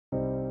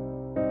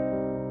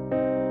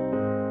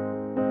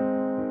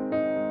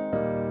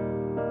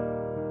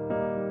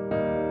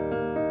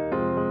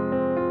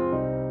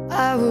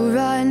will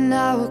run,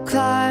 I will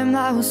climb,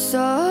 I will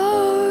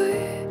soar.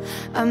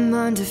 I'm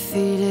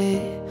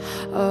undefeated,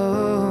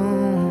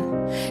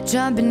 oh.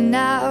 Jumping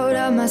out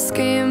of my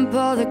skin,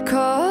 pull the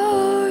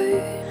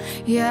cord.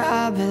 Yeah,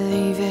 I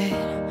believe it.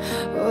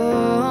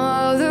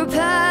 Oh, the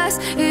past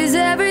is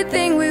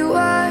everything we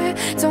were.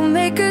 Don't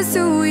make us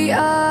who we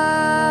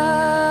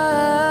are.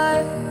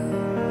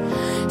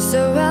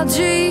 So I'll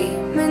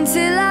dream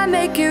until I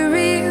make it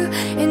real,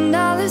 and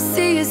all I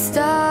see is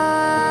stars.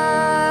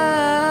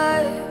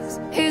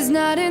 It's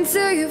not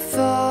until you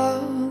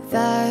fall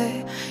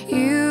that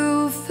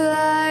you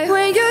fly.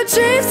 When your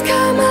dreams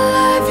come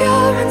alive,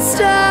 you're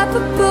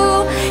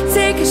unstoppable.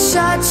 Take a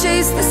shot,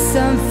 chase the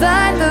sun,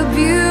 find the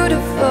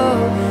beautiful.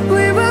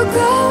 We will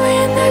glow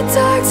in the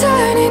dark,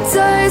 turning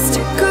dust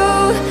to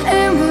gold,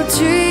 and we'll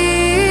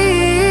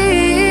dream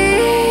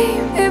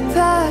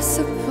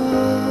impossible.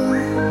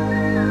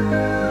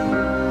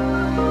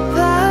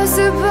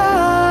 Possible.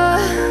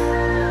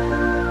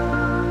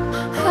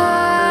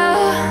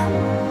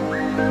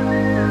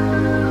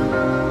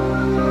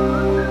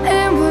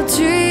 And we'll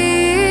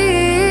dream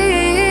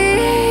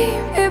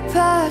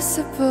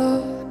impossible.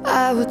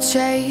 I will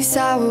chase,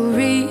 I will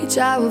reach,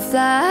 I will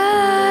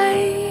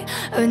fly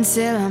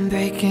until I'm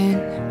breaking,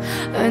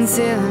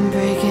 until I'm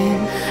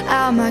breaking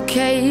out my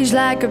cage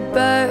like a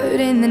bird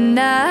in the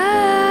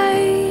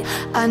night.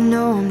 I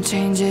know I'm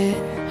changing,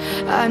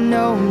 I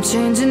know I'm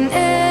changing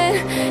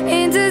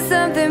into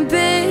something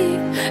big,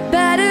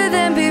 better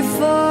than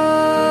before.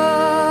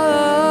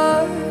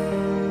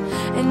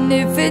 And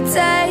if it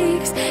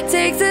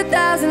takes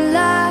 1,000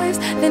 lives,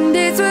 then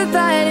it's worth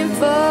fighting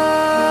for.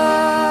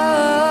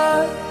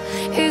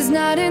 It's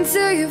not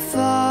until you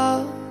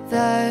fall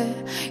that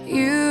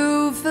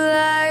you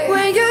fly.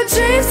 When your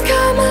dreams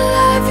come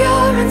alive,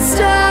 you're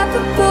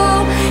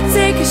unstoppable.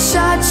 Take a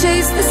shot,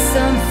 chase the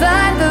sun,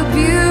 find the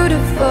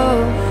beautiful.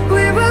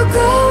 We will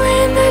go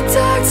in the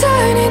dark,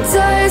 turning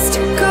dust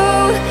to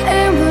gold,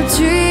 and we'll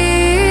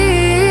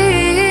dream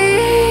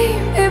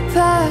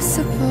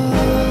impossible.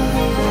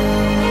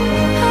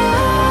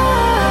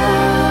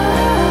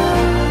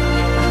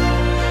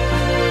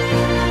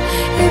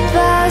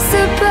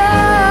 Impossible.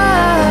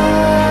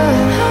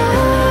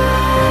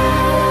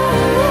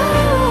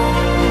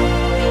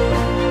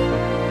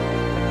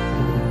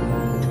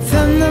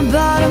 From the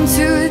bottom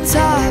to the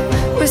top,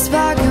 we're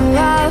sparking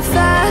wild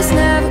fast.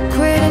 Never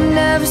quit and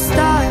never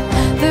stop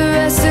the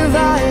rest of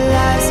our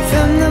lives.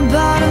 From the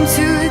bottom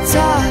to the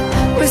top,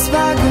 we're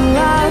sparking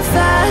wild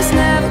fast.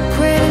 Never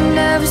quit and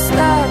never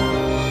stop.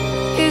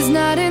 It's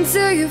not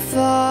until you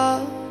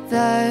fall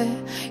that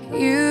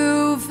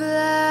you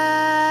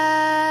fly.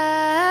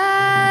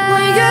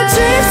 When your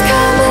dreams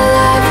come